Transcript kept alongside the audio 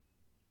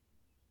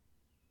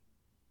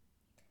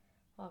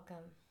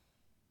Welcome.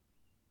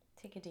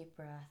 Take a deep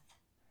breath.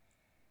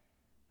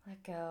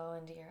 Let go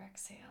into your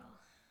exhale.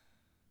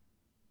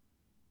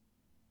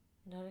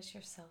 Notice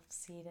yourself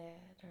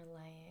seated or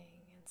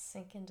laying and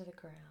sink into the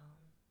ground.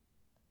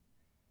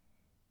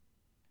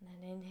 And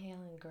then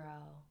inhale and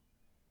grow,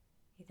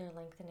 either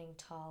lengthening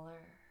taller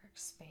or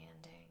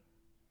expanding.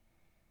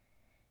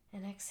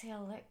 And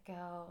exhale, let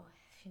go.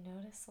 If you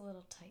notice a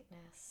little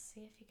tightness,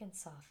 see if you can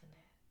soften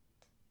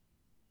it.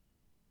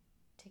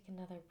 Take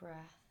another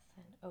breath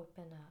and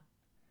open up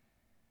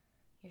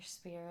your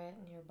spirit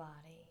and your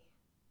body.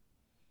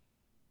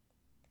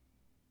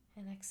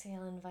 And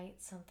exhale,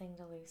 invite something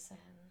to loosen.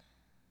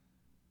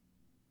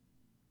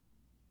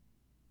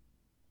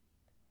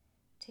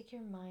 Take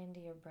your mind to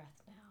your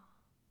breath now.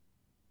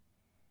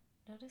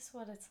 Notice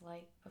what it's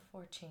like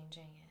before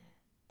changing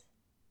it.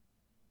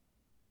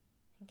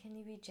 And can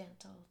you be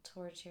gentle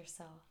towards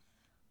yourself?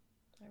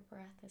 Our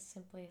breath is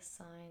simply a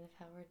sign of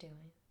how we're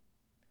doing.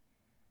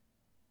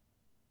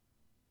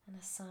 And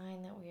a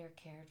sign that we are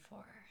cared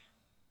for.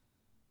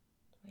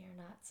 We are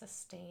not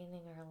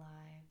sustaining our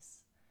lives.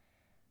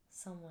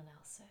 Someone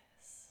else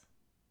is.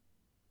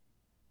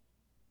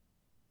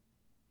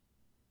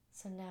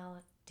 So now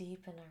let's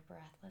deepen our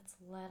breath. Let's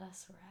let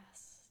us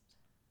rest.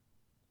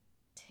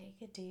 Take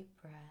a deep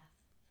breath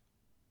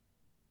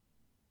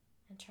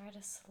and try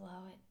to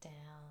slow it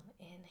down,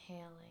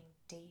 inhaling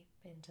deep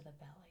into the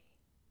belly.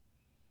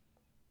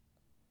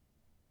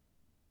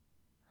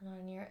 And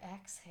on your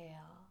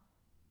exhale,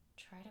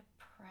 try to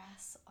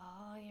press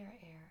all your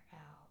air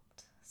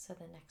out so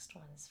the next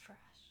one is fresh.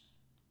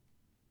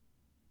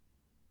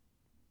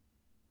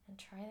 And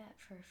try that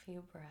for a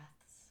few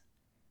breaths,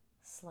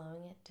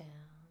 slowing it down,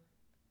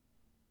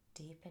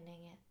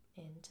 deepening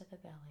it into the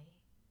belly.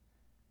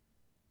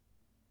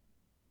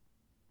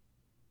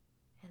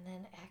 And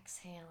then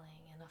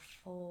exhaling in a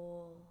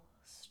full,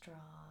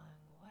 strong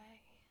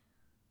way.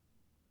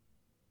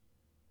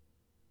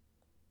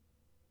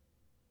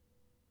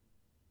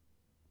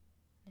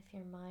 And if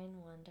your mind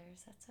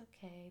wanders, that's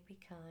okay, be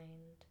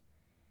kind.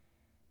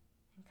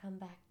 And come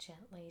back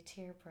gently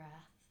to your breath.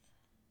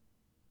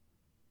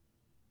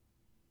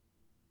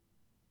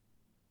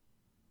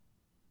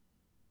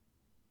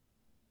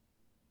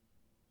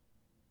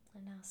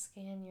 And now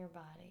scan your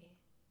body.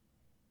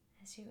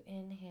 As you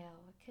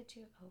inhale, what could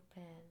you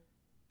open?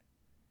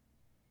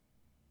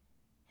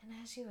 And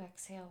as you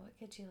exhale, what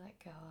could you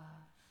let go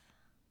of?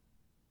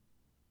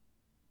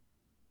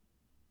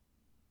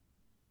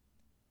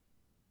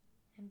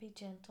 And be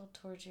gentle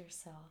towards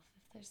yourself.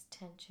 If there's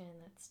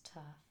tension that's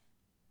tough,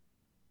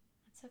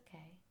 that's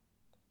okay.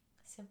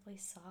 Simply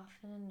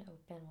soften and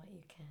open what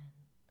you can.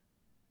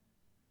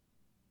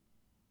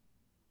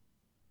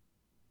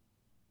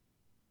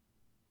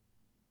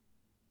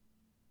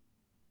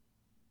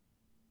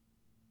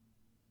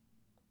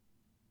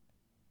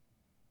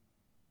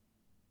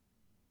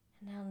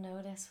 And now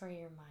notice where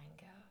your mind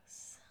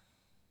goes.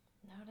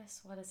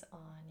 Notice what is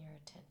on your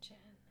attention.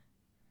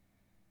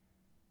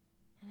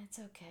 And it's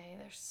okay,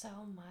 there's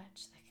so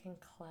much that can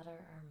clutter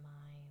our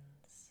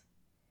minds.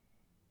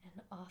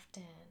 And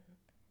often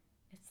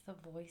it's the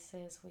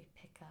voices we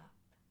pick up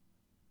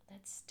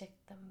that stick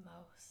the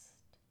most.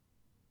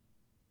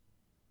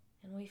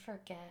 And we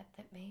forget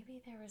that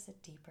maybe there was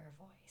a deeper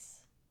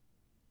voice.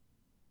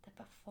 That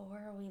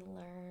before we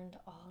learned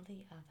all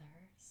the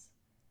others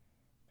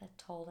that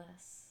told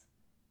us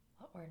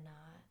what we're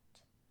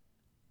not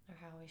or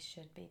how we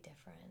should be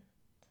different,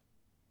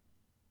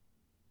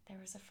 there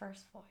was a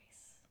first voice.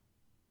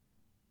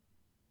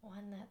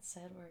 One that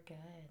said we're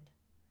good.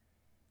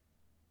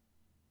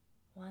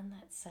 One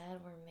that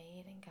said we're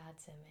made in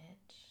God's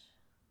image.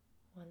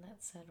 One that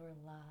said we're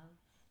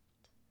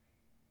loved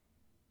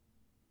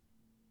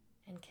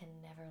and can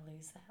never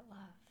lose that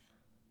love.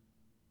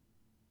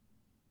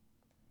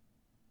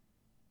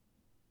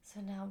 So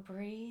now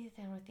breathe,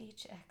 and with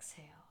each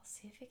exhale,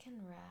 see if you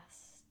can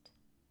rest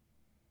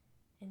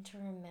into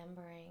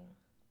remembering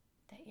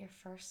that you're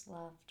first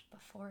loved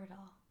before it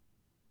all,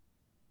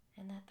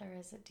 and that there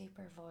is a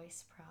deeper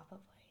voice probably,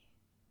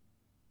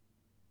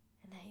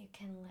 and that you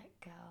can let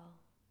go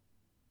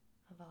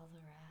of all the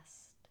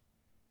rest,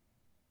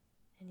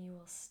 and you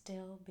will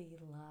still be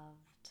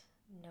loved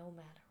no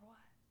matter what.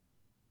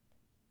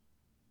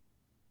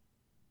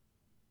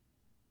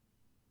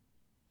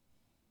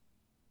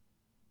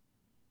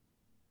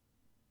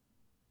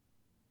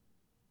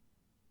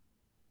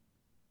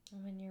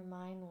 And when your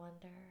mind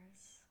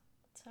wanders,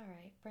 it's all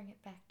right, bring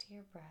it back to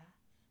your breath,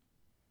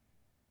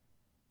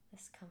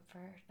 this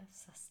comfort of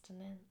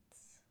sustenance.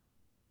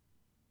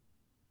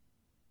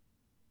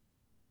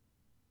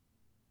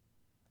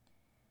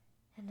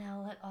 And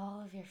now let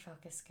all of your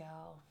focus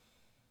go.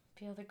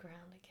 Feel the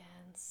ground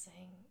again,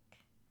 sink,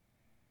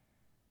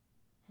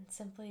 and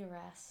simply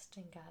rest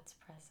in God's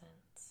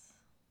presence.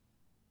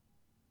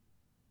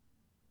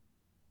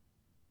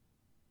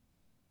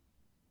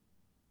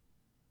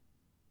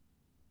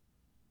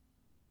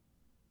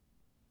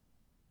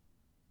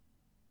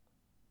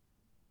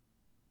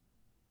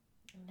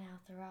 And now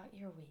throughout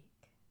your week,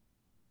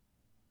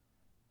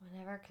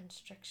 Whenever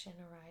constriction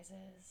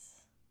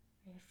arises,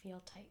 or you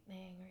feel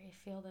tightening, or you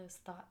feel those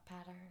thought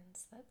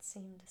patterns that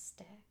seem to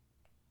stick,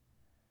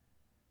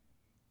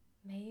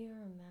 may you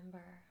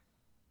remember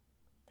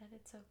that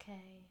it's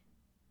okay,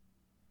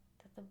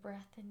 that the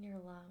breath in your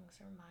lungs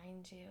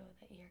reminds you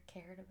that you're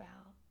cared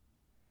about,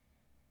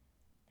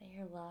 that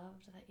you're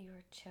loved, that you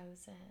are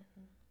chosen,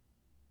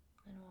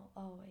 and will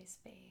always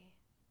be.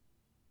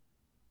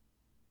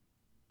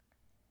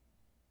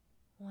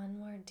 One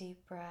more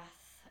deep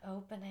breath,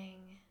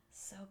 opening,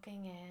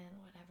 soaking in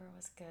whatever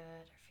was good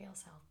or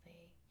feels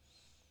healthy,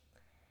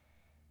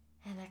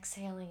 and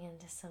exhaling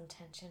into some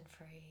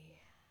tension-free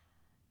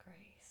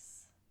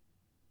grace.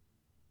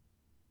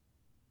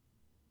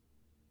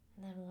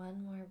 And then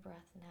one more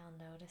breath now,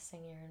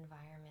 noticing your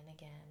environment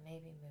again,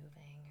 maybe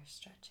moving or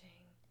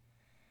stretching.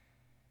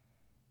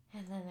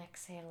 And then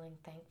exhaling,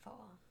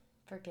 thankful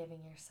for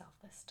giving yourself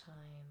this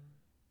time.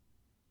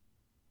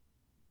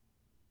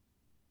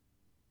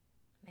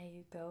 May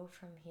you go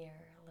from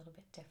here a little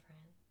bit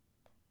different,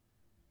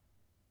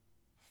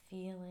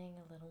 feeling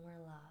a little more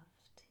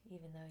loved,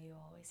 even though you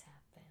always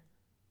have been.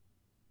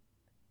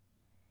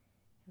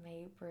 And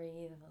may you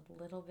breathe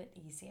a little bit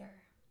easier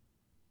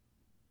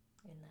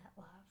in that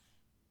love,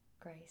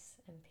 grace,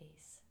 and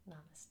peace.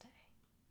 Namaste.